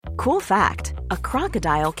Cool fact, a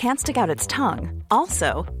crocodile can't stick out its tongue.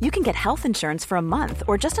 Also, you can get health insurance for a month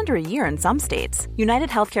or just under a year in some states.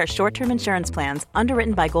 United Healthcare short-term insurance plans,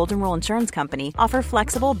 underwritten by Golden Rule Insurance Company, offer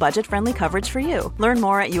flexible, budget-friendly coverage for you. Learn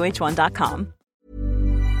more at uh1.com.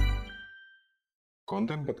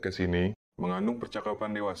 Konten podcast ini mengandung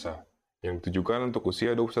percakapan dewasa yang ditujukan untuk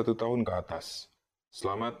usia 21 tahun ke atas.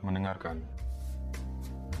 Selamat mendengarkan.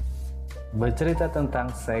 Bercerita tentang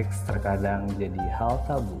seks terkadang jadi hal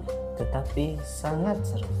tabu, tetapi sangat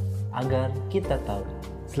seru agar kita tahu.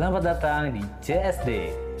 Selamat datang di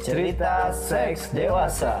CSD, Cerita Seks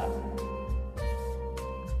Dewasa.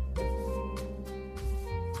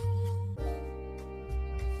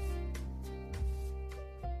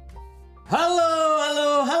 Halo.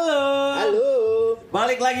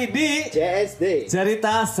 Balik lagi di CSD,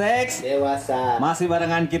 Cerita Seks Dewasa. Masih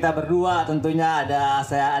barengan kita berdua, tentunya ada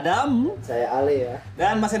saya Adam, saya Ale ya.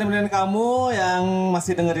 dan masih nemenin kamu yang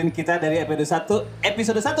masih dengerin kita dari episode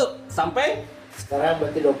 1 sampai sekarang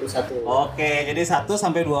berarti 21. Oke, jadi 1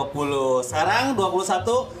 sampai 20. Sekarang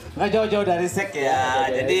 21 nggak jauh-jauh dari seks ya.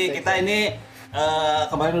 Jadi kita ini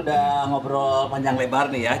kemarin udah ngobrol panjang lebar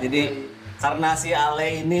nih ya. Jadi karena si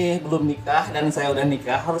Ale ini belum nikah dan saya udah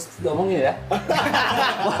nikah, harus diomongin ya.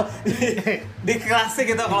 Dikasih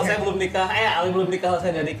gitu kalau saya belum nikah, Ale belum nikah kalau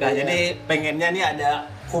saya udah nikah. Jadi pengennya nih ada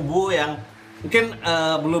kubu yang mungkin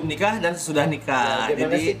belum nikah dan sudah nikah. Gimana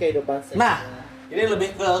Jadi sih kehidupan seks? nah, ini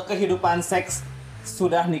lebih ke kehidupan seks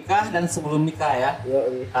sudah nikah dan sebelum nikah ya.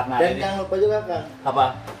 Yoi. Karena Dan ini jangan lupa juga Kang, apa?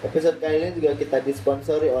 episode kali ini juga kita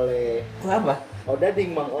disponsori oleh Apa?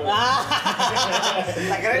 Odading Mang Ola.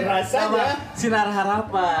 Tak kira Rasanya Sinar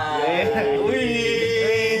Harapan.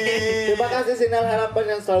 Terima kasih Sinar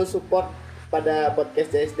Harapan yang selalu support pada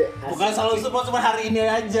podcast CSD. Bukan selalu support, cuma hari ini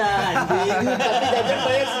aja anjing. Tapi jajan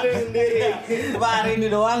banyak sendiri. Cuma hari ini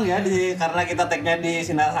doang ya, karena kita tag-nya di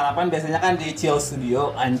Sinar Harapan, biasanya kan di Chill Studio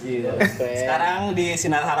anjir. Oke. Sekarang di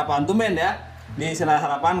Sinar Harapan tuh men ya. Di Sinar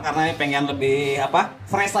Harapan karena pengen lebih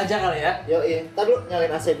fresh aja kali ya. Yoi, ntar dulu nyalain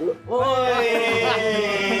AC dulu. Woi.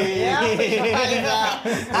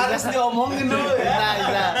 Harus diomongin dulu ya.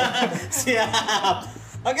 Siap.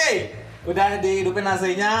 Oke. Udah dihidupin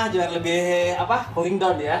AC-nya juga lebih cooling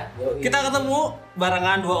down ya. Yoi. Kita ketemu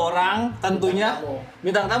barengan 2 orang tentunya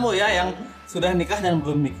bintang tamu ya yang sudah nikah dan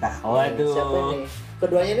belum nikah. Waduh. Siapa ini?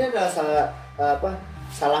 Keduanya ini adalah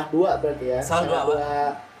salah dua berarti ya. Salah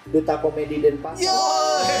dua duta komedi dan pasar.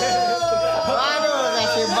 Waduh,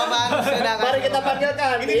 nasib bapak sudah. Mari kita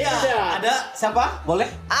panggilkan. Ini dia. Ada siapa? Boleh?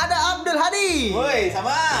 Ada Abdul Hadi. Woi,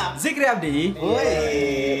 sama Zikri Abdi.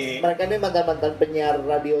 Woi. Mereka ini mantan penyiar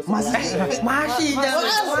radio sebelah. Masih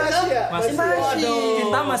jangan. Masih.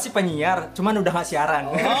 Kita masih penyiar, cuman udah nggak siaran.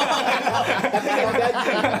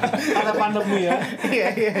 Karena pandemi ya.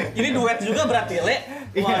 Ini duet juga berarti, Le.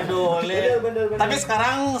 Waduh, Le. Bener. Tapi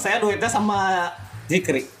sekarang saya duetnya sama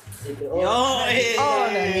Zikri. Oh,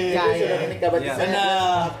 udah nikah ya. Sudah menikah berarti saya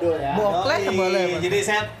Benar. Abdul ya. Boleh, Yoi. boleh. Jadi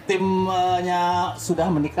saya timnya sudah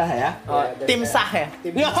menikah ya. Oh, dan Tim saya- sah ya?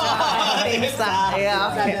 Tim Yo, sah. Tim sah. Iya, Tim sah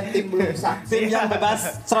oke. dan tim belum sah. Tim yang bebas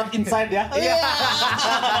throat inside ya. Iya.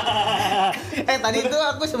 Tadi itu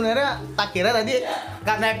aku sebenarnya tak kira tadi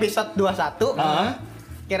karena episode 21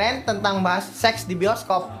 kirain tentang bahas seks di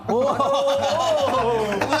bioskop. Lu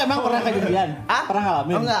emang pernah kejadian? Hah? Pernah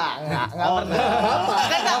ngalamin? Oh, enggak pernah. Apa?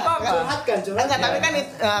 Kan enggak apa-apa. Curhatkan. Enggak, tapi kan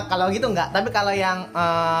kalau gitu enggak. Tapi kalau yang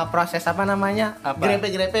proses apa namanya? Apa?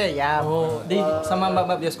 Grepe-grepe ya. Oh, di sama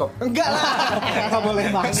mbak-mbak bioskop. Enggak lah. Nggak boleh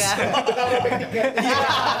mas. Enggak.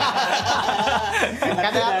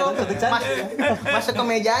 Kadang aku masuk ke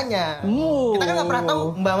mejanya. Kita kan nggak pernah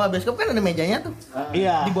tahu mbak bioskop kan ada mejanya tuh.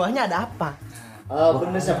 Iya. Di bawahnya ada apa?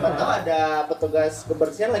 Bener, siapa tahu ada petugas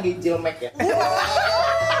kebersihan lagi jilmek ya.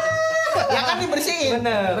 Ya kan dibersihin.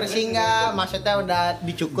 Bener. Bersih nggak? Maksudnya udah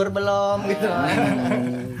dicukur belum gitu.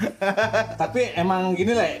 Tapi emang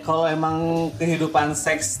gini lah, kalau emang kehidupan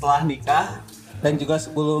seks setelah nikah dan juga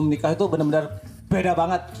sebelum nikah itu benar-benar beda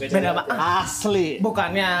banget. Beda banget. Asli.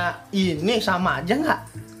 Bukannya ini sama aja nggak?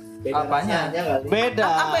 Beda Apanya? rasanya kali. Beda.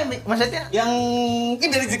 Apa yang maksudnya? Yang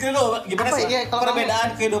ini dari Zikri dulu, gimana Apa sih ya, kalau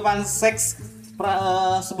perbedaan kehidupan seks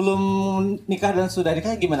sebelum nikah dan sudah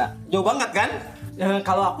nikah gimana? Jauh banget kan?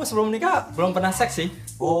 Kalau aku sebelum nikah belum pernah seks sih.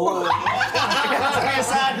 Oh.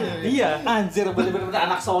 Kesan. Iya. Anjir, bener-bener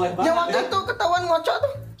anak soleh banget. Ya waktu itu ketahuan ngocok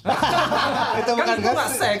tuh. Itu Kan itu nggak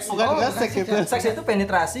seks. Bukan nggak seks itu. Seks itu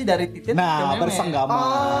penetrasi dari titik ke Nah, meme. bersenggama.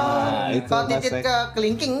 Itu Kalau nggak titik seks. ke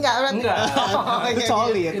kelingking enggak berarti? Enggak. Itu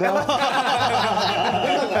coli ya. Tapi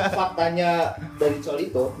nggak faktanya dari coli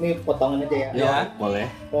itu, ini potongan aja ya. Ya. Boleh.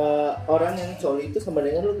 Orang yang coli itu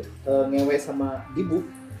sebenarnya lu ngewe sama ibu.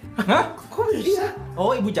 Hah? Kok bisa?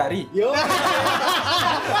 Oh, ibu jari. Yo.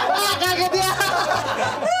 Kaget dia.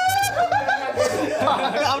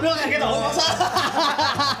 Abdul kaget masa.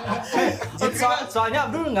 Soalnya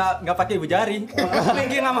Abdul nggak pakai ibu jari.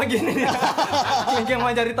 Kelingking sama gini. Kelingking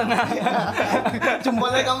sama jari tengah.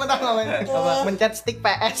 Jempolnya kamu tahu nggak, men? Mencet stick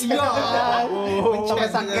PS. Iya. Sampai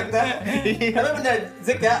sakit ya. Tapi bener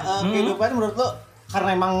Zik ya, kehidupan menurut lo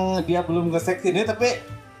karena emang dia belum nge-seks ini, tapi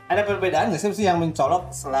ada perbedaan nggak sih yang mencolok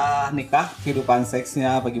setelah nikah, kehidupan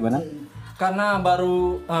seksnya apa gimana? Karena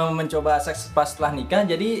baru mencoba seks pas setelah nikah,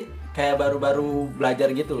 jadi kayak baru-baru belajar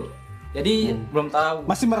gitu loh. Jadi belum tahu.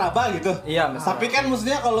 Masih meraba gitu? Iya, masih Tapi kan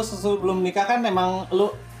maksudnya kalau sebelum nikah kan memang lu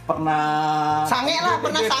pernah Sange lah,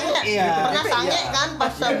 pernah sange. Iya. Pernah sange kan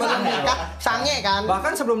pas sebelum nikah, sange kan.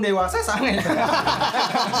 Bahkan sebelum dewasa sange.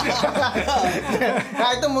 Nah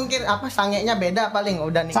itu mungkin apa sangenya beda paling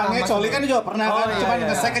udah nikah. Sange sama coli kan juga pernah Oh, kan, iya, cuman iya.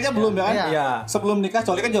 nge-seks aja belum ya kan? Iya. Sebelum nikah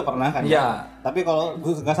coli kan juga pernah kan? Iya. Tapi kalau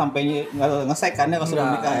nggak sampai nge-seks kan ya kalau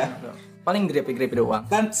sebelum nikah ya. Paling grepe-grepe doang.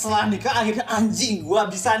 Dan setelah nikah akhirnya anjing gua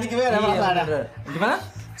bisa nih gimana perasaannya? bener. Gimana?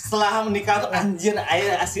 Setelah menikah tuh anjir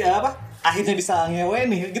akhirnya bisa ngewe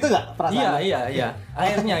nih gitu nggak perasaan? Iya.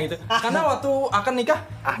 Akhirnya gitu. Karena waktu akan nikah,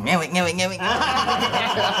 ngewek.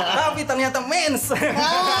 Tapi ternyata mens.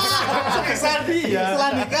 Iya.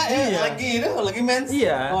 Setelah nikah lagi mens.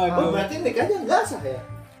 Iya. Oh, Oh, berarti nikahnya enggak sah ya?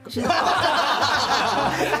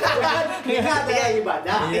 Nikah adalah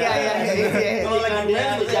ibadah. Iya. Kalau lagi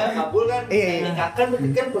dia ujian kabul kan, Iya. nikah kan berarti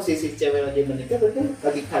kan posisi cewek lagi menikah berarti kan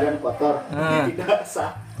lagi keadaan kotor, tidak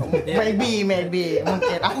sah. Maybe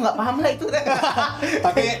mungkin. Aku nggak paham lah itu.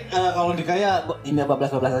 Tapi kalau nikah ya ini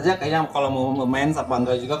 12 aja kayaknya kalau mau mens apa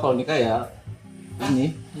enggak juga kalau nikah ya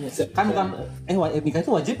ini kan bukan nikah itu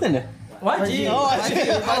wajib kan ya? Wajib. Oh,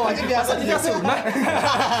 wajib biasa Tidak sunnah.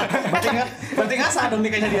 Berarti nggak sah dong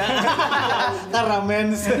nikahnya dia. Karena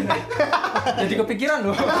mens. Jadi kepikiran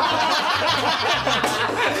loh.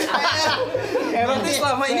 Berarti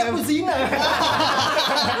selama ini aku zina.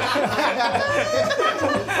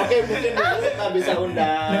 Oke, mungkin besok kita bisa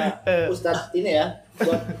undang Ustadz ini ya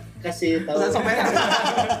buat kasih tahu.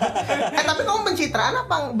 Tapi kamu pencitraan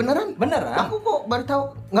apa beneran? Beneran? Aku kok baru tahu,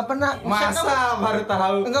 nggak pernah. Masa baru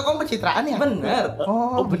tahu? Enggak, kamu pencitraan ya? Bener.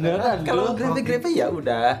 Oh, beneran. Kalau grepe-grepe ya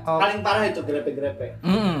udah. Paling parah itu grepe-grepe.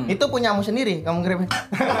 Itu punyamu sendiri, kamu grepe.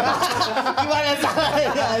 Gimana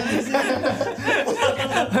caranya?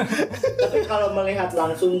 Tapi kalau melihat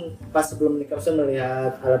langsung pas sebelum nikah, saya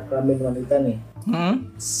melihat alat kelamin wanita nih.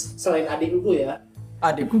 Selain adik lu ya.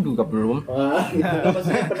 Adikku juga belum. Wah, gitu.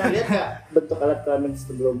 Maksudnya pernah lihat nggak bentuk alat kelamin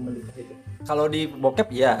sebelum menikah itu? Kalau di bokep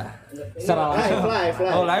ya. Secara langsung. live.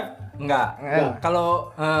 Oh live? Enggak. Kalau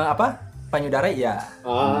payudara ya.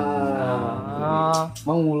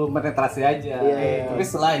 Mau mulu penetrasi aja. Iya. Tapi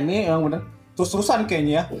setelah ini emang bener terus-terusan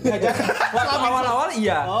kayaknya ya. Awal-awal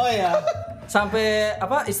iya. Oh ya. Sampai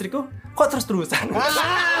istriku kok terus-terusan.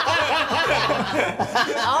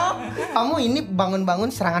 Oh, kamu ini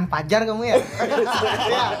bangun-bangun serangan fajar kamu ya?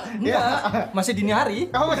 Enggak, masih dini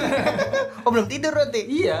hari. Oh, belum tidur berarti?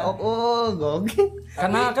 Iya. Oh, gokil.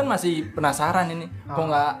 Karena kan masih penasaran ini.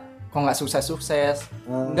 Kok nggak sukses.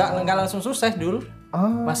 Nggak langsung sukses dulu.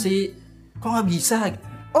 Masih kok nggak bisa gitu.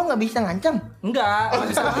 Oh, nggak bisa ngancam? Nggak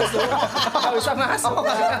bisa masuk. Nggak bisa masuk.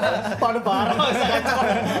 Parah.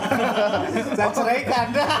 Saya ceraikan.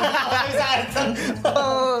 Bisa ancam.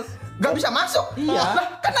 Oh, nggak bisa masuk? Iya. Lah,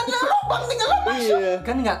 kan ada lubang tinggal lo masuk.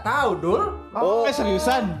 Kan nggak tahu, Dul. Oh,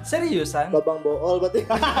 Seriusan. babang bool berarti.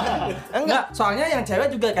 Enggak, soalnya yang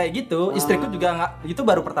cewek juga kayak gitu. Istriku juga nggak, itu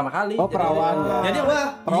baru pertama kali. Oh, perawan. Jadi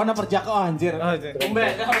Perawan apa perjaka? Oh, anjir.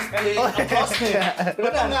 Tumben, harus kali applause nih.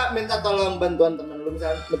 Pernah nggak minta tolong bantuan temen lu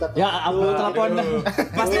misalnya minta Ya, aku telepon.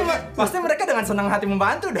 Pasti mereka dengan senang hati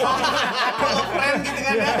membantu dong. Keren gitu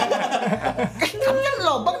kan ya. Kamu kan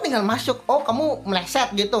lubang tinggal masuk. Oh, kamu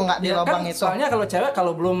meleset gitu, nggak di Ya, lubang kan, itu. soalnya kalau cewek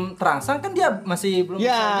kalau belum terangsang kan dia masih belum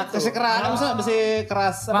Ya, bisa gitu. masih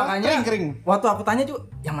keras apa? Makanya Kering. waktu aku tanya juga,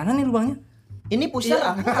 yang mana nih lubangnya? Ini pusat.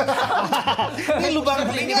 Ini lubang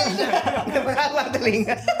telinga. Berapa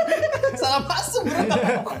telinga? Salah masuk,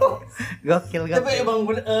 bro. Gokil. Tapi emang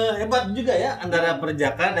hebat juga ya antara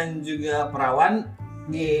perjaka dan juga perawan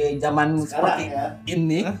di zaman seperti ya.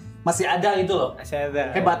 ini masih ada gitu loh.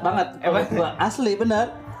 Hebat banget. Asli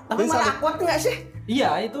benar. Tapi malah awkward nggak sih?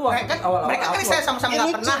 Iya, itu waktu awal-awal. Mereka kan saya sama-sama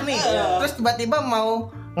nggak pernah nih. Terus tiba-tiba mau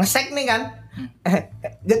ngesek nih kan.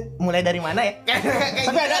 Mulai dari mana ya?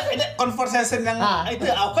 Tapi ada conversation yang itu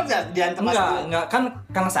awkward nggak di antara Enggak, kan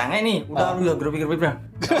Kang Sange nih, udah grup-grup udah.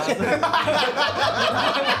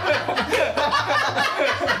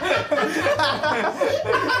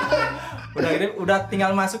 udah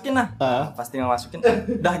tinggal masukin lah. Pas tinggal masukin,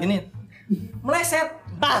 udah gini. Meleset.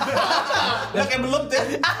 Udah kayak belum tuh.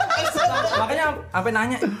 Makanya sampai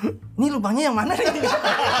nanya, "Ini lubangnya yang mana nih?"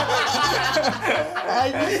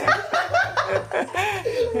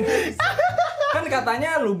 Kan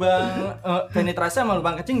katanya lubang penetrasi sama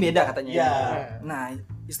lubang kencing beda katanya. Iya. Nah,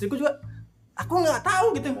 istriku juga aku nggak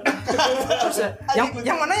tahu gitu. Terus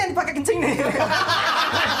yang mana yang dipakai kencing nih?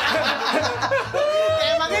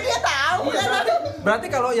 Emangnya dia tahu kan?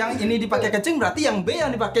 Berarti kalau yang ini dipakai kencing berarti yang B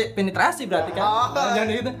yang dipakai penetrasi berarti kan?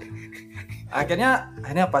 Jangan gitu.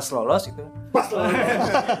 Akhirnya pas lolos itu.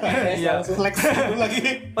 Iya. Seleksi dulu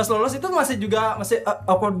lagi. Pas lolos itu masih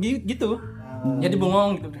awkward gitu. Jadi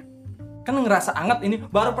bengong gitu. Kan ngerasa anget ini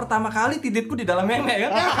baru pertama kali titikku di dalam memek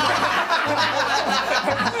kan.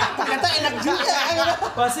 Ternyata enak juga.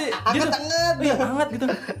 Pasti gitu. Anget. Iya, anget gitu.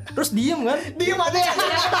 Terus diem kan? Diem aja.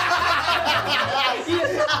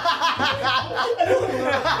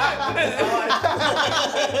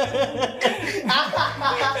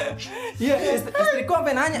 Iya, istriku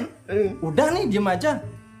sampai nanya. Udah nih diem aja.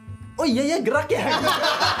 Oh iya gerak ya.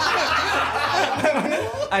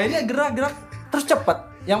 Akhirnya gerak terus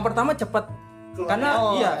cepet. Yang pertama cepet. Karena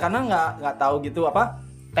nggak tahu gitu apa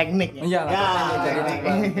Tekniknya. Iya,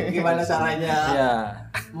 Gimana caranya? Iya.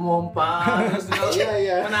 Memompa terus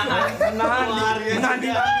menahan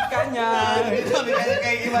dinamikanya. Dinamikanya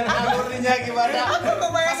kayak gimana, alurnya gimana?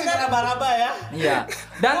 Pasti raba-raba ya. Iya.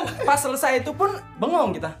 Dan pas selesai itu pun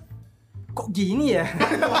bengong kita. Kok gini ya?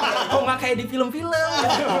 Kok nggak kayak di film-film?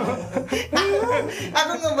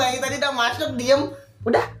 Aku ngebayangin tadi udah masuk diem.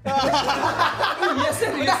 Udah. Iya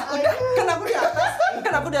serius. Udah.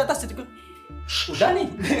 Kan aku di atas itu. Udah nih.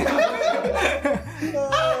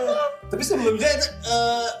 Tapi sebelumnya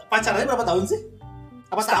pacarannya berapa tahun sih?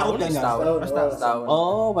 Apa setahun? Setahun.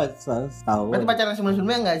 Oh, setahun. Berarti pacaran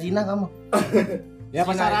sebelum-sebelumnya nggak zina kamu? Ya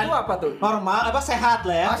pacaran itu apa tuh? normal, apa sehat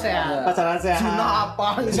lah ya? Oh, sehat. Pacaran sehat. Zina apa?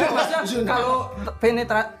 Maksudnya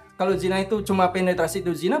kalau zina itu cuma penetrasi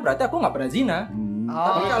itu zina, berarti aku nggak pernah zina.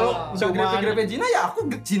 Tapi kalau grepe zina ya aku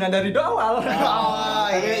zina dari awal. Oh,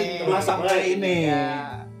 iya. Belum sampai ini.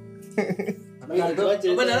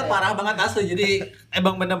 Itu benar parah banget asli. Jadi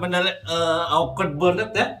emang benar-benar awkward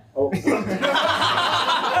banget ya.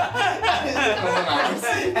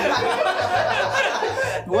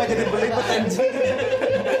 Gua jadi belibet anjing.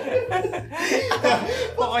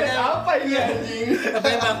 Pokoknya apa ini anjing? Tapi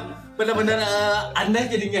emang benar-benar aneh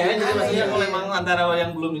jadinya ya. Jadi maksudnya kalau emang antara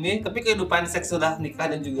yang belum ini, tapi kehidupan seks sudah nikah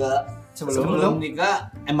dan juga sebelum nikah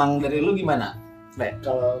emang dari lu gimana?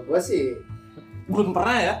 Kalau gue sih belum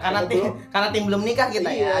pernah ya? Karena tim belum nikah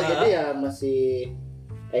kita iya, ya. jadi ya masih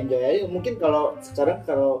enjoy aja. Mungkin kalau sekarang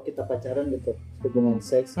kalau kita pacaran gitu, hubungan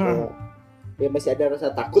seks kayak, ya masih ada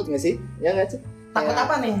rasa takut nggak sih? Ya nggak sih? Takut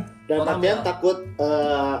apa nih? Dalam artian takut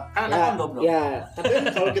kan ada kondom dong. ya, tapi kan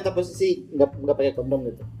kalau kita posisi nggak pakai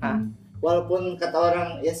kondom gitu. Walaupun kata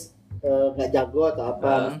orang nggak jago atau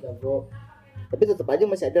apa, masih jago, tapi tetap aja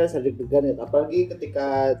masih ada rasa deg-degan gitu. Apalagi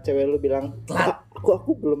ketika cewek lu bilang,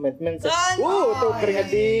 aku belum main seks. Tuh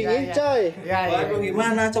keringat dingin coy. Waduh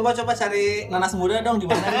gimana? Coba cari nanas muda dong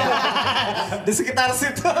di mana ya? Di sekitar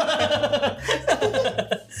situ.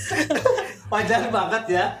 Wajar banget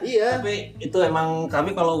ya. Iya. Tapi itu emang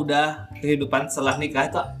kami kalau udah kehidupan setelah nikah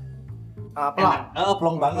itu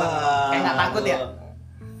plong banget. Kayak nggak takut ya?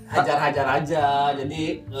 Hajar-hajar aja.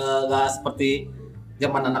 Jadi nggak seperti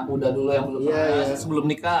zaman anak muda dulu yang belum pernah sebelum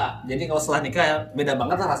nikah. Jadi kalau setelah nikah ya beda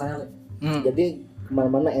banget lah rasanya. Jadi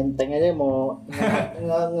kemana-mana enteng aja mau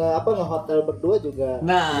nge-hotel berdua juga.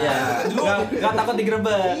 Nah, nggak takut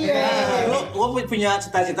digerebek. Gua punya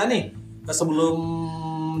cita-cita nih sebelum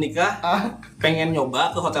nikah pengen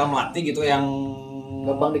nyoba ke hotel Melati gitu yang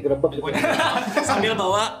gampang digerebek gitu. sambil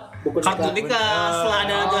bawa kartu nikah. Setelah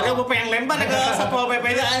ada acaranya gue pengen lempar ke satpol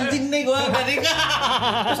PP-nya, anjing nih gue udah nikah.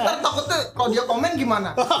 Terus ntar takutnya kalau dia komen gimana?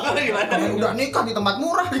 Gimana? Udah nikah di tempat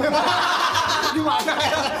murah. Di mana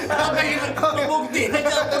ya? Bukti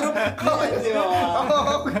aja terus.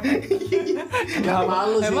 Gak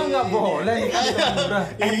malu sih. Emang nggak boleh nikah di tempat murah.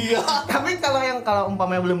 Iya. Tapi kalau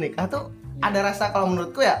umpamanya belum nikah tuh ada rasa, kalau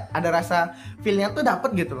menurutku ya ada rasa feel-nya tuh dapet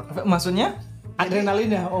gitu loh. Maksudnya? Adrenalin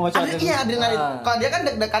ya? Iya adrenalin. Kalau dia kan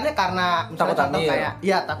deg-degannya karena takut hamil. Kayak,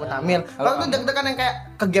 iya takut hamil. Kalau tuh deg-degan yang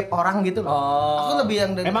kayak kegap orang gitu loh. Aku lebih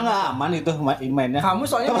yang deg-degan. Emang nggak aman itu mainnya? Kamu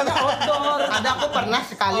soalnya punya outdoor. Ada aku pernah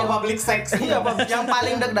sekali. Public sex. Iya, yang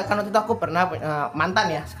paling deg-degan waktu itu aku pernah mantan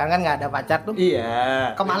ya. Sekarang kan nggak ada pacar tuh.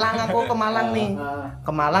 Iya. Ke Malang nih. Ke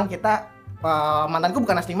Malang kita mantanku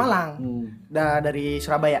bukan asli Malang. Dari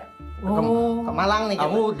Surabaya. ke Malang nih.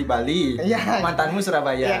 Kamu di Bali, Iya. mantanmu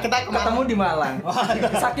Surabaya. Iya, kita ke ketemu di Malang.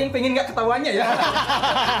 Saking pengen nggak ketahuannya ya.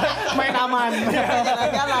 Main aman.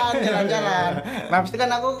 Jalan-jalan. Nah, habis itu kan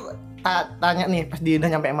aku tanya nih pas udah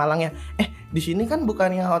nyampe Malang ya. Di sini kan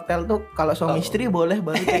bukannya hotel tuh kalau suami istri boleh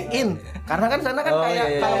baru check in. Karena kan sana kan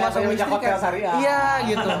kayak kalau nggak suami istri hotel kan syariah. iya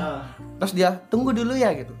gitu. Terus dia tunggu dulu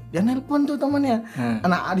ya gitu. Dia nelpon tuh temannya.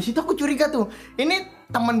 Nah, di situ aku curiga tuh. Ini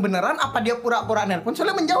teman beneran apa dia pura-pura nelpon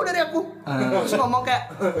soalnya menjauh dari aku. Terus ngomong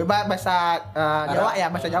kayak bahasa Jawa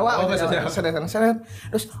ya, bahasa Jawa.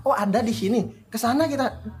 Terus ada di sini. Kesana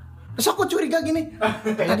kita. Terus aku curiga gini,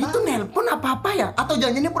 tadi tuh nelpon apa ya? Atau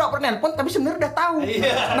jangan-jangan pura-pura nelpon tapi sebenarnya udah tahu.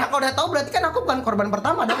 Nah kalau udah tahu berarti kan aku bukan korban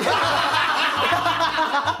pertama dong.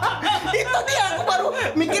 Itu dia aku baru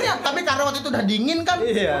mikirnya. Tapi karena waktu itu udah dingin kan.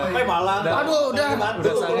 Sampai Malang. Aduh udah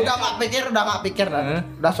nggak pikir.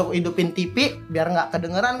 Udah suruh hidupin TV biar nggak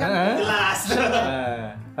kedengeran kan. Jelas.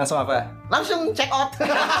 Langsung apa? Langsung check out.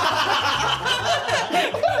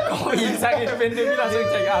 Kok bisa hidupin TV langsung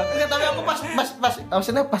check out? Enggak, tapi aku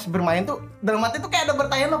maksudnya pas bermain tuh dalam hati tuh kayak ada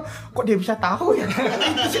bertanya loh, kok dia bisa tahu ya?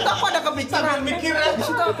 Di situ aku ada kepikiran. Di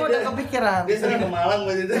situ aku ada kepikiran. Dia sering ke Malang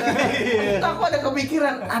waktu itu. Di situ aku ada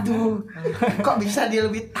kepikiran. Aduh, kok bisa dia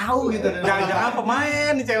lebih tahu gitu? Jangan-jangan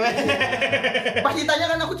pemain nih cewek. Pas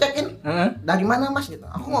ditanya kan aku check in. Dari mana Mas gitu?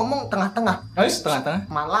 Aku ngomong tengah-tengah. Tengah-tengah.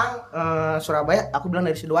 Malang, Surabaya. Aku bilang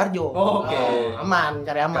dari Sidoarjo. Oke. Aman,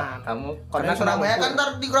 cari aman. Kamu Karena Surabaya kan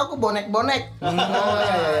ntar dikira aku bonek-bonek.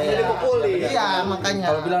 Iya. Dipukuli. Iya, makanya.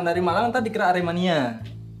 kalau bilang dari Malang ntar dikira Aremania.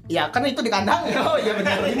 Ya kan itu di kandang. Oh iya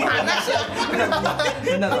benar. Gimana sih?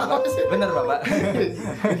 Benar Bapak.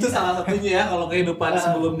 Itu salah satunya ya kalau kehidupan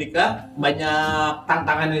sebelum nikah banyak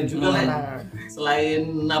tantangannya juga lah.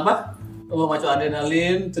 Selain apa? Memacu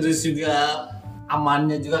adrenalin, terus juga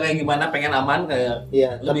amannya juga kayak gimana, pengen aman kayak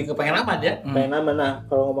lebih ke pengen aman ya. Pengen aman. Nah,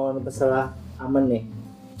 kalau ngomongin masalah aman nih,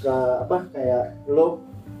 kayak lo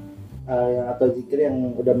atau Zikri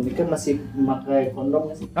yang udah menikah masih memakai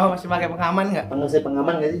kondom nggak sih? Oh, masih pakai pengaman nggak? Masih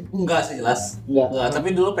pengaman nggak sih? Enggak sih jelas. Enggak. Tapi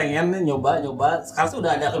dulu pengen nyoba. Sekarang tuh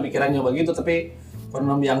udah ada kepikiran nyoba gitu, tapi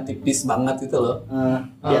kondom yang tipis banget gitu loh.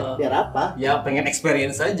 Biar apa? Ya pengen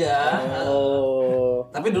experience aja.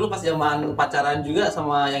 Tapi dulu pas zaman pacaran juga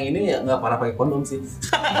sama yang ini ya nggak parah pakai kondom sih.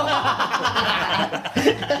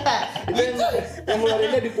 Yang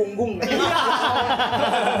ngeluarinnya di punggung.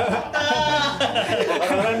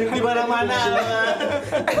 Orang di mana-mana.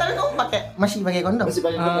 Tapi kamu masih pakai kondom? Masih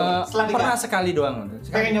pakai kondom. Pernah sekali doang.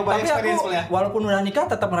 Pengen nyoba Tapi experience aku soalnya. walaupun udah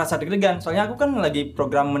nikah tetap merasa deg-degan. Soalnya aku kan lagi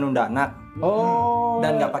program menunda anak.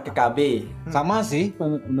 Dan nggak pakai KB. Sama sih.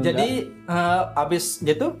 Jadi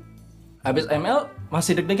abis ML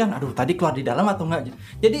masih deg-degan. Aduh, tadi keluar di dalam atau enggak?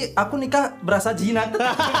 Jadi aku nikah berasa jinak.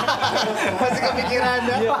 Masih kepikiran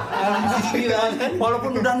ya?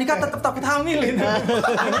 Walaupun udah nikah tetap takut hamil.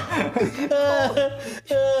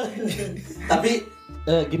 Tapi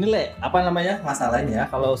gini Le, apa namanya masalahnya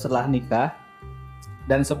kalau setelah nikah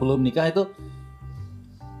dan sebelum nikah itu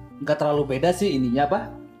nggak terlalu beda sih ininya apa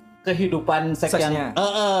kehidupan seksnya.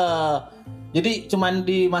 Jadi cuman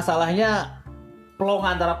di masalahnya plong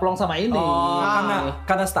antara plong sama ini.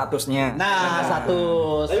 Karena statusnya. Nah,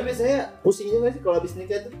 status. Tapi biasanya pusingnya nggak sih kalau habis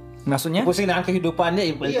nikah tuh? Maksudnya? Pusing dengan kehidupannya,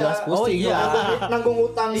 jelas pusing. Nanggung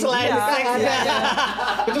utang. Selain seks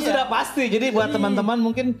itu sudah pasti. Jadi buat teman-teman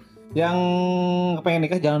mungkin yang pengen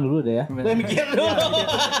nikah jangan dulu deh ya. Mikir dulu.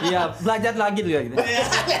 Iya, belajar lagi dulu ya gitu.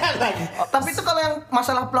 Tapi itu kalau yang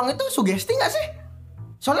masalah plong itu sugesti nggak sih?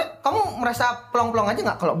 Soalnya kamu merasa plong-plong aja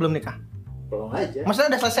nggak kalau belum nikah? Plong aja.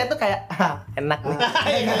 Maksudnya udah selesai tuh kayak enak nih.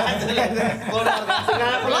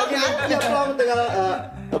 Plong tinggal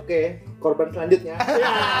oke, korban selanjutnya.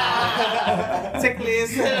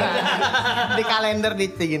 Checklist. Di kalender di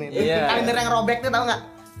gini. Iya. Kalender yang robek tuh tahu nggak?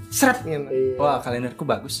 Seret gitu. Wah, kalenderku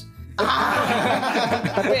bagus.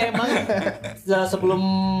 Tapi emang sebelum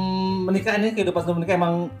menikah ini kehidupan sebelum menikah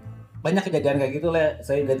emang banyak kejadian kayak gitu Le.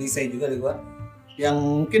 Saya juga di gua. Yang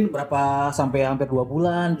mungkin berapa sampai hampir 2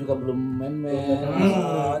 bulan juga belum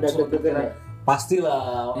main-main.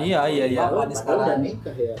 Pastilah. Iya. Kalau udah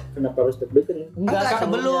nikah ya, kenapa harus deg-degan? Enggak,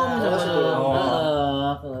 sebelum.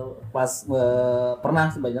 Pas pernah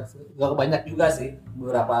sebanyak, gak banyak juga sih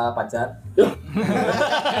beberapa pacar.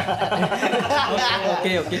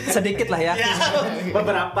 Oke, sedikit lah ya.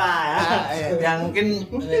 Beberapa ya. Yang mungkin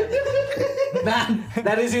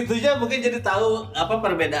dari situnya mungkin jadi tahu apa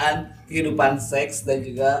perbedaan kehidupan seks dan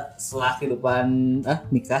juga setelah kehidupan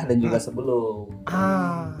nikah dan juga sebelum.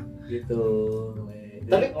 Gitu.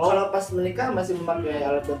 Tapi kalau pas menikah masih memakai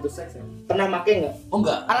alat bantu seks ya? Pernah pakai nggak? Oh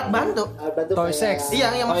enggak. Alat bantu. Alat bantu Toy kayak- sex. Iya,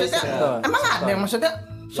 yang maksudnya sex. emang ada yang maksudnya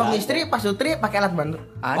Suami istri pas sutri pakai alat bantu.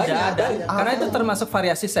 Ada. Karena itu termasuk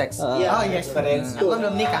variasi seks. Oh yes, friends. Aku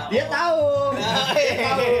belum nikah. Dia tahu.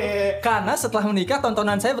 Karena setelah menikah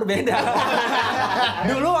tontonan saya berbeda.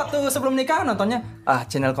 Dulu waktu sebelum nikah nontonnya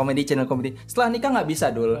channel komedi. Setelah nikah nggak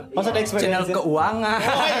bisa dul. Channel keuangan,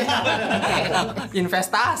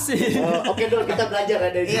 investasi. Oke dulu kita belajar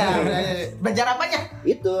ada di Iya, belajar apanya?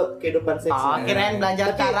 itu kehidupan seks. Oh, kirain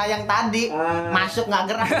belajar cara yang tadi. Masuk nggak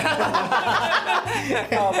gerak.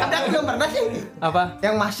 Tapi aku belum pernah sih. Apa?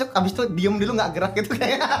 Yang masuk abis itu diem dulu nggak gerak gitu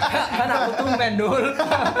kayak. Kan aku tumben dul.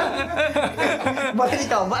 Boleh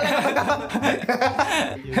dicoba lah.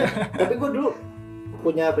 Tapi gue dulu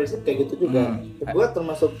punya prinsip kayak gitu juga. Gue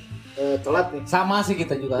termasuk telat nih. Sama sih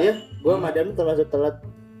kita juga. Iya, gue sama Danu termasuk telat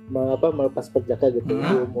melepas perjaka gitu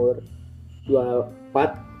di umur 24,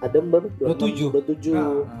 Adam berapa? 27.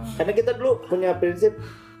 Karena kita dulu punya prinsip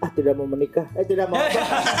tidak mau menikah, tidak mau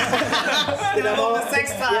tidak mau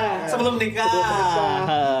seks ya, sebelum nikah.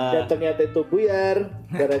 Dan ternyata itu buyar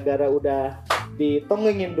gara-gara udah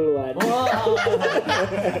ditongengin duluan.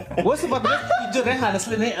 Gue sempat jujur ya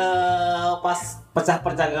honestly nih pas pecah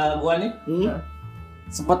penjaga gue nih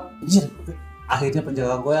sempat akhirnya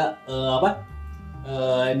penjaga gue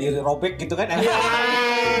dirobek gitu kan.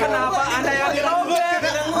 Kenapa Anda yang dirobek?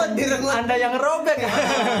 Anda yang ngerobek ya?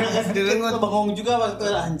 Direnggut bengong juga waktu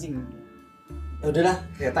anjing. Ya udahlah,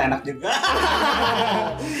 ternyata enak juga.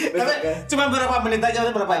 Tapi cuma berapa menit aja,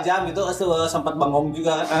 berapa jam gitu sempat bengong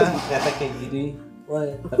juga kan. Ternyata kayak gini. Wah,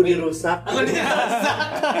 Aku dirusak.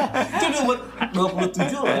 Itu di umur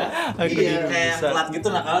 27 loh ya. Iya, kayak telat gitu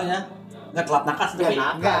nakalnya. Enggak telat nakal sih.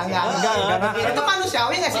 Enggak. Itu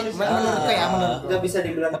manusiawi nggak sih? Menurutku ya, menurutku. Nggak bisa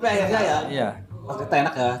dibilang. Tapi akhirnya ya. Iya. Ternyata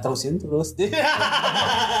enak ya, terusin terus.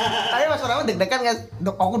 Tapi Mas Orama deg-degan nggak?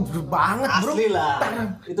 Dok, aku dulu banget bro. Asli lah.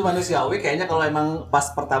 Itu manusiawi kayaknya kalau emang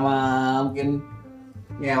pas pertama mungkin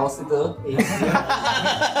ngeos itu.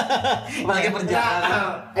 Apalagi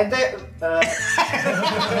perjalanan. Ente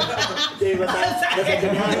jadi bahasa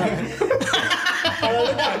Jawa. Kalau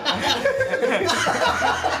lu dah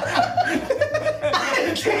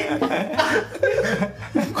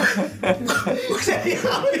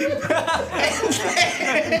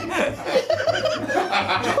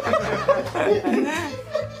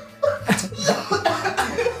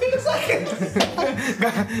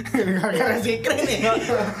Gara-gara Zikri nih.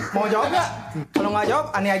 Mau jawab nggak? Kalau nggak jawab,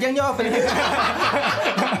 aneh aja yang jawab.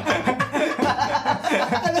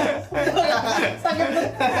 Sakit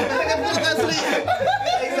asli.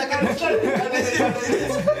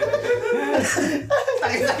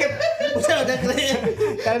 Sakit. Udah kering.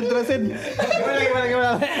 Kalian terusin.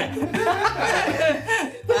 Gimana?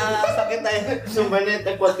 sakit aja. Sumpah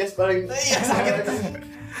nih podcast paling sakit.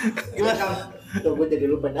 Gimana Kang? Tuh gue jadi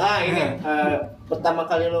lupa. Ini pertama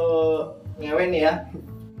kali lo ngewe nih ya.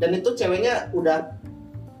 Dan itu ceweknya udah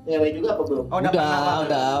ngewe juga apa belum?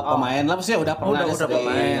 Udah pemain lah maksudnya udah pernah. Udah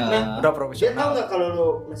pemain. Nah, Udah dia profesional. tahu nggak kalau lo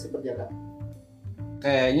masih berjaga?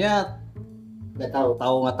 Kayaknya Nggak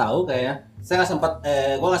tahu. nggak tahu kayaknya. Saya nggak sempat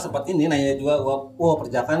gue nggak sempat ini nanya juga wah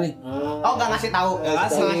perjaka nih. Oh, nggak ngasih tahu. Nggak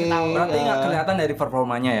ngasih. Berarti nggak kelihatan dari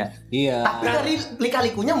performanya ya? Iya. Tapi dari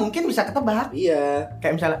lika-likunya mungkin bisa ketebak. Iya.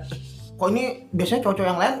 Kayak misalnya, kok ini biasanya cowok-cowok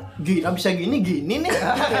yang lain bisa gini nih.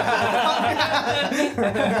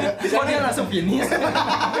 Kok dia langsung gini?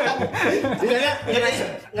 Misalnya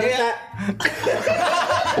ngerasa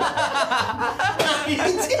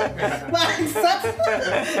bangsat.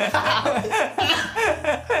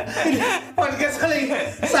 Podcast paling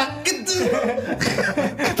sakit tuh.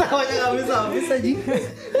 Ketawanya nggak bisa habis aja.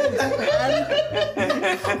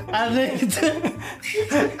 Aneh gitu.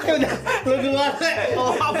 Ya udah, lu keluar.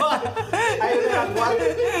 Oh apa? Ayo udah kuat.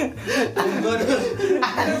 Gue dulu.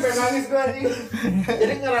 Aduh, pengen nangis gue anjing.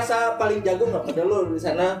 Jadi ngerasa paling jago nggak pada lo di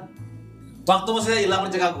sana? Waktu maksudnya hilang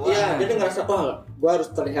penjaga gue. Iya, jadi ngerasa gue harus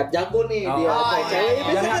terlihat jago nih Oh, dia. iya. Cewek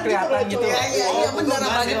Biar nggak kelihatan gitu. Iya, benar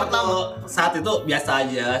apalagi pertama. Saat itu biasa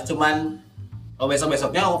aja, cuman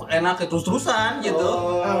besok-besoknya enak terus-terusan gitu.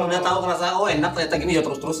 Udah tahu ngerasa enak ternyata gini ya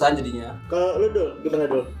terus-terusan jadinya. Kalau lu Dul, gimana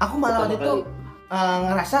Dul? Aku malah waktu itu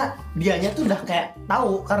ngerasa dianya tuh udah kayak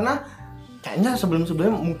tahu karena kayaknya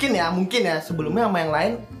sebelum-sebelumnya mungkin ya sebelumnya sama yang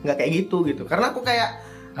lain nggak kayak gitu. Karena aku kayak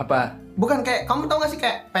Apa? bukan kayak kamu tau gak sih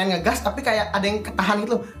kayak pengen ngegas tapi kayak ada yang ketahan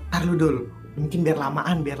gitu loh. Tar lu Dul, mungkin biar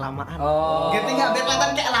lamaan. Oh. Gitu nggak biar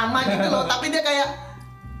kelihatan kayak lama gitu loh. Tapi dia kayak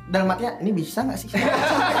dalam hatinya ini bisa nggak sih?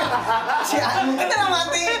 Mungkin dalam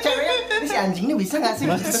hati ceweknya ini si anjing ini bisa nggak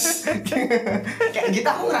sih? Kayak gitu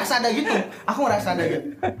aku ngerasa ada gitu.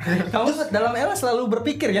 Kamu dalam Ella selalu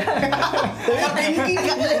berpikir ya? Tapi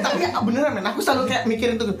beneran men, aku selalu kayak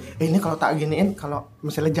mikirin tuh ini kalau tak giniin, kalau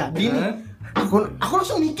misalnya jadi nih Aku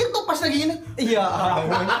langsung mikir tuh pas lagi gini. Iya,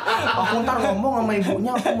 aku ntar ngomong sama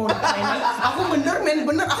ibunya aku mau nikahin. Aku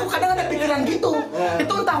bener, aku kadang ada pikiran gitu.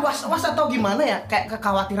 Itu entah was-was atau gimana ya, kayak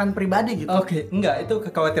kekhawatiran pribadi gitu. Oke, enggak, itu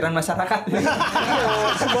kekhawatiran masyarakat.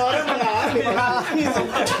 Semua orang mengalami.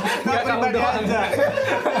 Enggak kamu doang.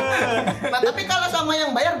 Nah, tapi kalau sama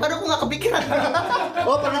yang bayar baru aku nggak kepikiran.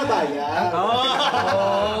 Oh, pernah bayar.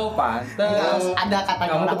 Oh, pantas. Ada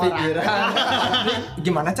katanya Kamu orang-orang. kepikiran. Ini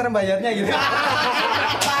gimana cara bayarnya gitu?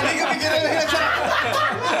 Tadi kepikiran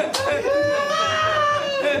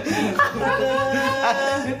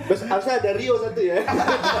Terus harusnya ada Rio satu ya.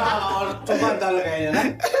 Coba ntar kayaknya.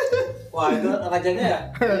 Wah, itu rajanya ya?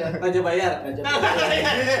 Raja bayar.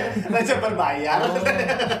 Raja berbayar.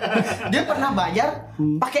 Dia pernah bayar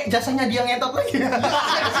pakai jasanya dia ngetot lagi.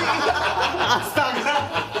 Astaga.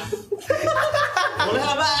 Boleh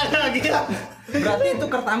lah, Pak. Gitu. Berarti itu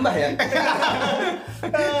kertambah ya?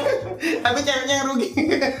 Tapi ceweknya yang rugi.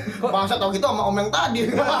 Bangsa tau gitu sama om yang tadi.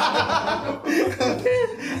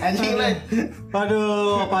 Anjing lah.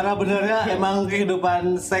 Aduh, parah bener ya. Emang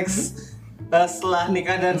kehidupan seks setelah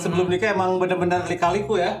nikah dan sebelum nikah emang bener-bener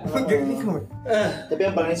lika-liku ya. Tapi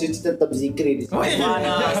yang paling suci tetap zikri di sini.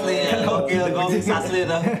 Mana asli, gokil, asli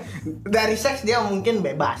tuh. Dari seks dia mungkin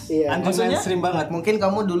bebas. Iya. Anjing mainstream banget. Mungkin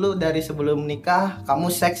kamu dulu dari sebelum nikah kamu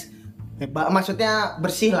seks bebas, maksudnya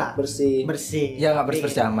bersih lah. Bersih. Bersih. Ya nggak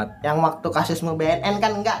bersih amat. Yang waktu kasusmu BNN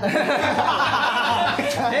kan enggak.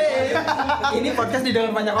 Ini podcast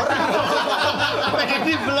didengar banyak orang.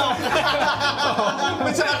 Ini belum.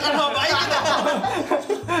 Mencerahkan nama baik kita.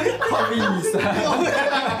 Kok bisa?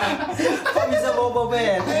 Kok bisa bawa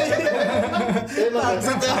BNN?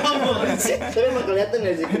 Tapi emang kelihatan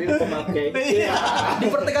ya zikri pemakai. Iya.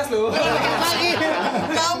 Dipertegas lu.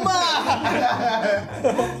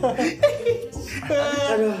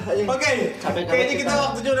 Aduh, anjing. Oke, kayaknya kita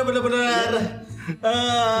waktunya udah bener-bener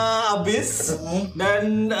habis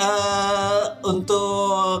dan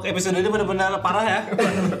untuk episode ini benar-benar parah ya,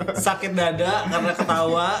 sakit dada karena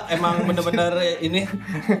ketawa, emang benar-benar ini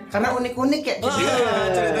Karena unik-unik ya.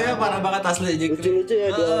 ceritanya parah banget asli. Lucu-lucu ya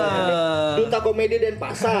duta komedi dan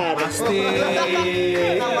pasar. Pasti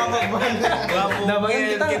Namanya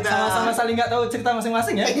kita sama-sama saling nggak tahu cerita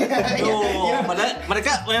masing-masing ya. Padahal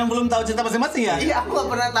mereka yang belum tahu cerita masing-masing ya. Iya, aku nggak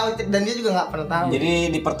pernah tahu dan dia juga nggak pernah tahu. Jadi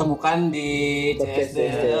dipertemukan di Podcast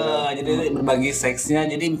CSD. Jadi berbagi seksnya.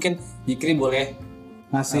 Jadi mungkin Jikri boleh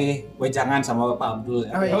ngasih wejangan sama Pak Abdul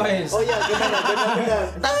ya. Oh iya, benar.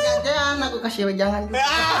 Tapi jangan aku kasih wejangan.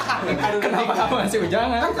 Kenapa kamu ngasih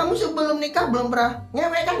ujangan? Kan kamu sebelum nikah belum pernah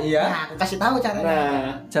ngewe kan? Iya. Nah, aku kasih tahu caranya.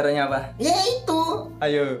 Nah, Caranya apa? Ya itu.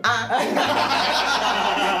 Ayo.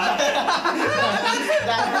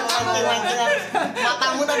 Jangan.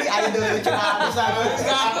 Matamu tadi ayo dulu lucu habis aku.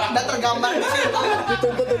 Udah tergambar di situ.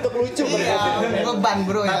 dituntut untuk lucu Iya, beban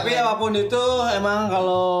bro ya. Tapi apapun itu emang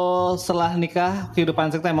kalau setelah nikah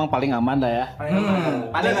kehidupan seks emang paling aman dah ya.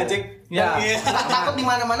 Ada nggak cek? Ya. Takut di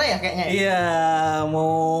mana-mana ya kayaknya. Iya,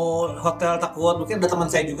 mau hotel takut. Mungkin ada teman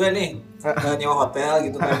saya juga nih nyewa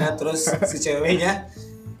hotel gitu kan ya. Terus si ceweknya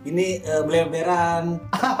ini beler-beran.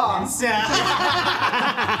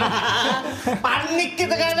 Panik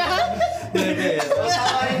gitu kan.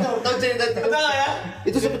 Tahu cerita itu? Tahu ya?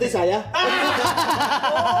 Itu seperti saya.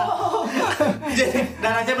 Jadi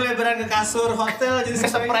darahnya beler-beran ke kasur hotel jadi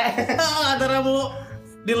spray. Antara mau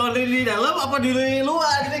di laundry di dalam apa di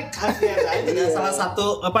luar, jadi kaget aja. Salah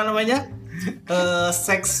satu apa namanya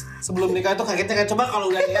seks sebelum nikah itu kagetnya kan. Coba kalau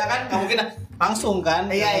udah nikah kan nggak mungkin langsung kan.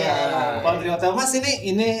 Iya. Kalau di hotel mas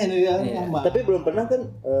ini ya. Tapi belum pernah kan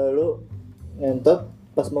lu ngentot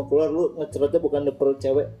pas mau keluar lu ngecerotnya bukan di perut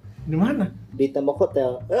cewek, Di mana? di tembok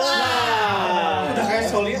hotel. Udah kayak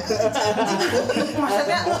Solia.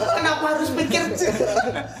 Maksudnya kenapa harus pikir?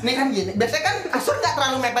 Nih kan gini, biasanya kan kasur nggak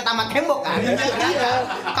terlalu mepet sama tembok kan? Iya.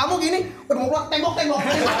 Kamu gini, udah mau keluar tembok.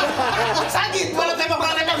 Masa gitu? Malah tembok.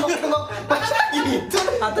 Masa gitu?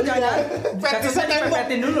 Atau jangan Fetisnya tembok.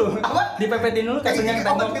 dipepetin dulu. Apa? Dipepetin dulu kasurnya ke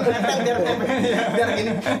tembok. Biar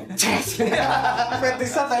gini.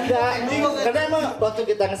 Fetisnya tembok. Karena emang waktu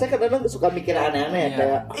kita ngesek kadang suka mikir aneh-aneh ya,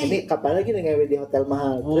 kayak ini kapan lagi nih ngewe di hotel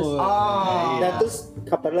mahal, terus dan terus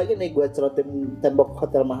kapan lagi nih gue cerotin tembok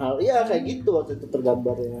hotel mahal, iya kayak gitu waktu itu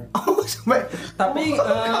tergambarnya. Tapi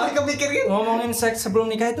Kepikir gitu. ngomongin seks sebelum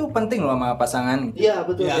nikah itu penting loh sama pasangan. Iya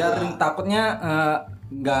betul. Biar takutnya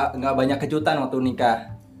nggak banyak kejutan waktu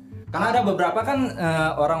nikah. Karena ada beberapa kan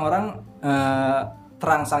orang-orang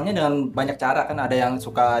terangsangnya dengan banyak cara kan, ada yang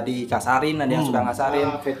suka dikasarin, ada yang suka ngasarin.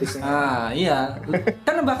 Fetishnya. Iya.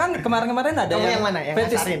 Kan bahkan kemarin-kemarin ada Kamu yang mana? Yang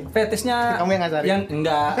ngasarin? Fetishnya Kamu yang ngasarin? Yang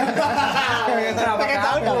enggak. Kenapa Pengen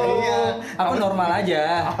tahu kamu? dong. Iya. Aku normal aja.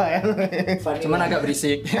 Vanilla. Cuman agak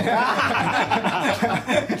berisik.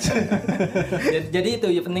 Jadi itu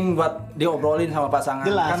ya penting buat diobrolin sama pasangan.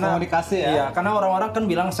 Jelas, komunikasi ya. Iya, karena orang-orang kan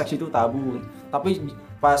bilang seks itu tabu. Tapi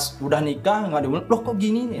pas udah nikah nggak dibilang, loh kok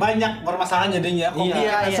gini nih? Banyak permasalahan jadinya.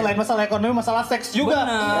 Iya, iya. Selain masalah ekonomi, masalah seks juga.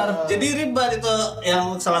 Benar. Jadi ribet itu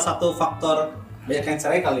yang salah satu faktor banyak yang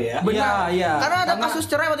cerai kali ya. Benar, iya. Karena ada kasus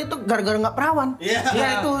cerai waktu itu gara-gara nggak perawan. Iya. Ya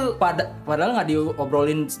itu Padahal nggak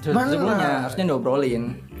diobrolin sebelumnya, harusnya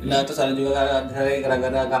diobrolin. Nah terus ada juga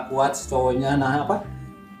gara-gara gak kuat si cowoknya,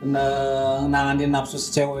 nanganin nafsu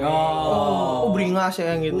si cewek. oh beringas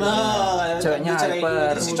ya yang gitu. Nah, Ceweknya dicerain,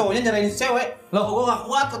 hyper. si cowoknya nyerahin si cewek. Loh, gue gak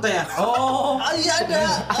kuat katanya. Oh. Iya ada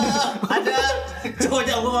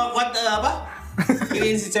cowoknya gue gak kuat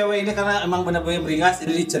Ini si cewek ini karena emang benar-benar beringas,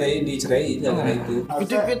 jadi dicerain gara-gara itu.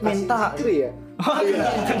 Itu minta. Istri ya.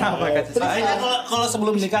 Kenapa Soalnya kalau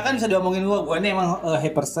sebelum nikah kan bisa diomongin gue ini emang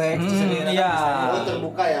hypersex. Iya. Oh,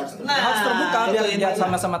 terbuka ya. Harus terbuka biar dia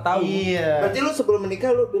sama-sama tahu. Iya. Berarti lu sebelum menikah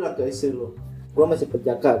lu bilang ke istri lu, gua masih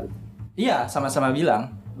penjaga gitu. Iya, sama-sama bilang.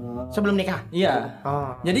 Sebelum nikah. Iya.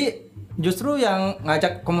 Oh. Jadi justru yang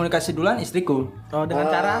ngajak komunikasi duluan istriku. Oh, dengan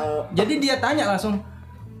cara Jadi dia tanya langsung,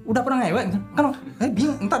 udah pernah ngewek? Kan,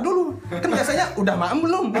 bingung, entar dulu. Kan biasanya udah maem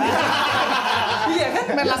belum? Iya kan,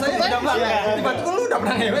 biasanya udah maem. Tiba-tiba lu udah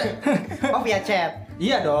pernah ngewek? oh via chat.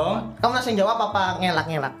 Iya dong. Kamu langsung jawab apa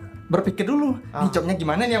ngelak-ngelak? Berpikir dulu, nih jobnya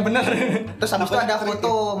gimana nih yang benar. Terus habis itu ada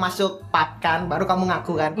foto masuk pub kan, baru kamu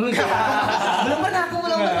ngaku kan? Enggak. belum pernah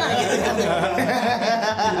gitu.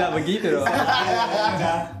 Tidak begitu dong.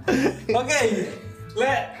 Oke,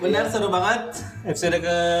 Le, benar seru banget episode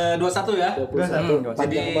ke-21 ya. 21.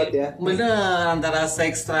 Panjang banget ya. Bener, antara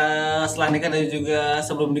seks setelah nikah dan juga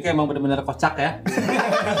sebelum nikah emang benar-benar kocak ya.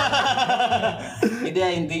 Jadi ya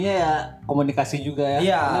intinya ya komunikasi juga ya.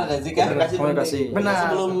 Iya. Benar gak sih kan? Komunikasi. Benar.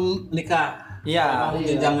 Sebelum nikah. Iya.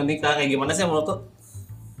 Jangan nikah kayak gimana sih menurut tuh?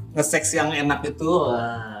 Nge-seks yang enak itu,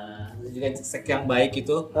 juga seks yang baik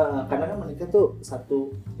itu. Karena kan menikah tuh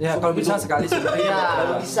satu. Ya kalau bisa sekali sih. Iya,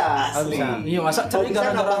 kalau bisa. Asli. Iya, masa Kalau cerai bisa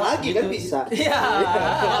gara-gara ngapa lagi kan bisa. Iya.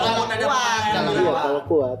 Kalau ada Iya, kalau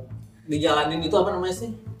kuat. dijalanin itu apa namanya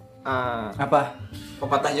sih? Apa?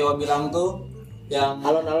 Pepatah Jawa bilang tuh yang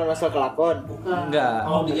Alon-alon asal kelakon. Enggak.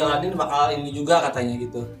 kalau dijalanin bakal ini juga katanya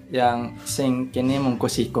gitu. Yang sing kini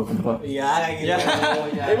mengkusiku. Iya kayak gitu.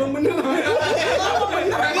 Emang bener.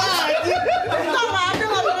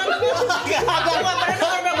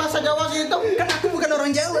 Ada bahasa Jawa sih itu. Kan aku bukan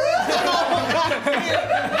orang Jawa.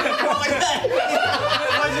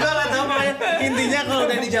 Gua juga nggak tahu makanya intinya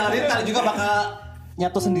kalau udah dijalanin ntar juga bakal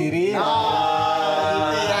nyatu sendiri.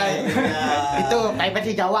 Itu kayak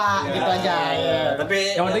versi Jawa gitu aja. Tapi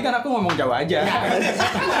Yang penting kan aku ngomong Jawa aja.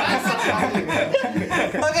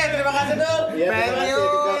 oke, terima kasih Dul. Iya, terima kasih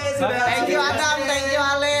juga. Thank you Adam, thank you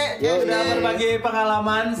Ale. Sudah berbagi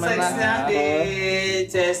pengalaman seksnya di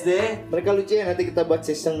CSD. Mereka lucu ya, nanti kita buat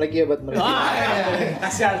season lagi ya buat mereka.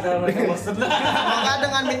 Kasihan kalau mereka bosen. Semoga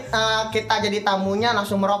dengan kita jadi tamunya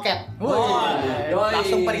langsung meroket.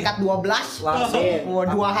 Langsung peringkat 12. Langsung.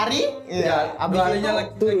 2 hari. Iya. Abis 2 harinya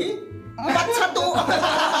itu lagi. 4-1.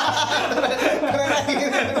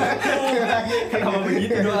 Kenapa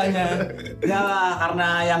begitu doanya? Ya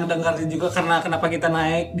karena yang dengerin juga karena kenapa kita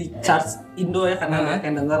naik di charts Indo ya karena banyak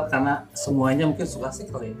yang denger karena semuanya mungkin suka sih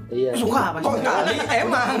kali. Iya. Suka apa sih? Kali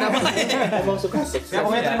emang. Emang suka seks. Ya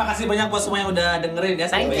pokoknya terima kasih banyak buat semua yang udah dengerin ya.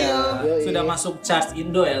 Thank sampai you. Sudah masuk charts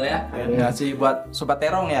Indo ya Le, ya. Terima kasih buat Sobat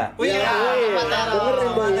Terong ya. Oh iya,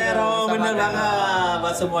 Dengerin dong. Matero bener banget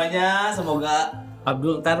buat semuanya. Semoga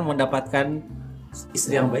Abdul ntar mendapatkan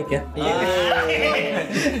istri yang baik ya.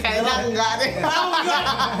 Kayaknya enggak deh.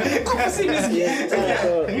 Kok pesimis Iya,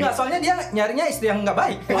 betul. Enggak, soalnya dia nyarinya istri yang nggak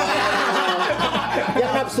baik.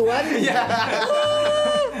 Yang nafsuan.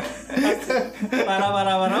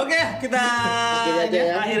 Parah. Oke, kita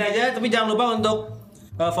akhir aja. Tapi jangan lupa untuk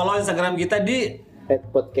follow Instagram kita di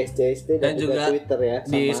podcast CSD dan juga Twitter ya.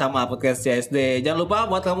 di sama podcast CSD. Jangan lupa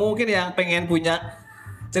buat kamu mungkin yang pengen punya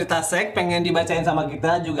cerita seks, pengen dibacain sama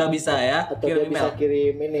kita juga bisa ya. Atau dia bisa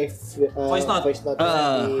kirim ini Voice note.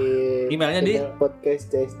 di Emailnya di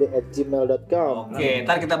podcastcsd@gmail.com. Oke,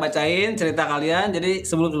 ntar kita bacain cerita kalian. Jadi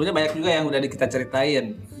sebelum-sebelumnya banyak juga yang udah kita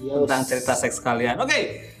ceritain tentang cerita seks kalian.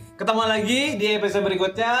 Oke, ketemu lagi di episode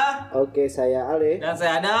berikutnya. Oke, saya Ale. Dan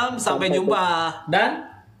saya Adam. Sampai jumpa. Dan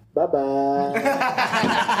Bye-bye.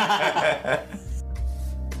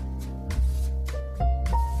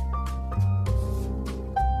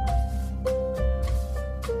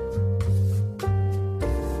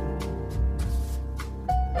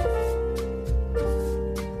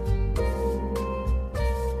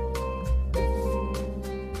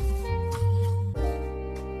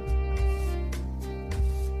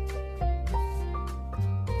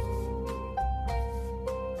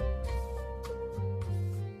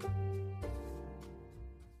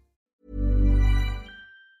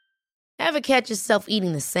 Ever catch yourself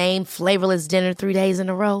eating the same flavorless dinner 3 days in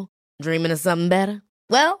a row? Dreaming of something better?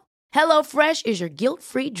 Well, HelloFresh is your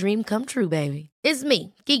guilt-free dream come true, baby. It's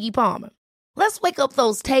me, Keke Palmer. Let's wake up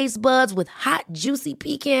those taste buds with hot, juicy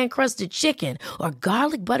pecan-crusted chicken or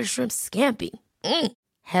garlic butter shrimp scampi.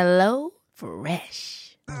 Hello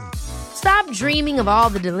Fresh. Stop dreaming of all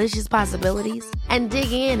the delicious possibilities and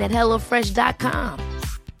dig in at HelloFresh.com.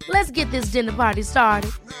 Let's get this dinner party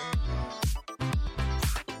started.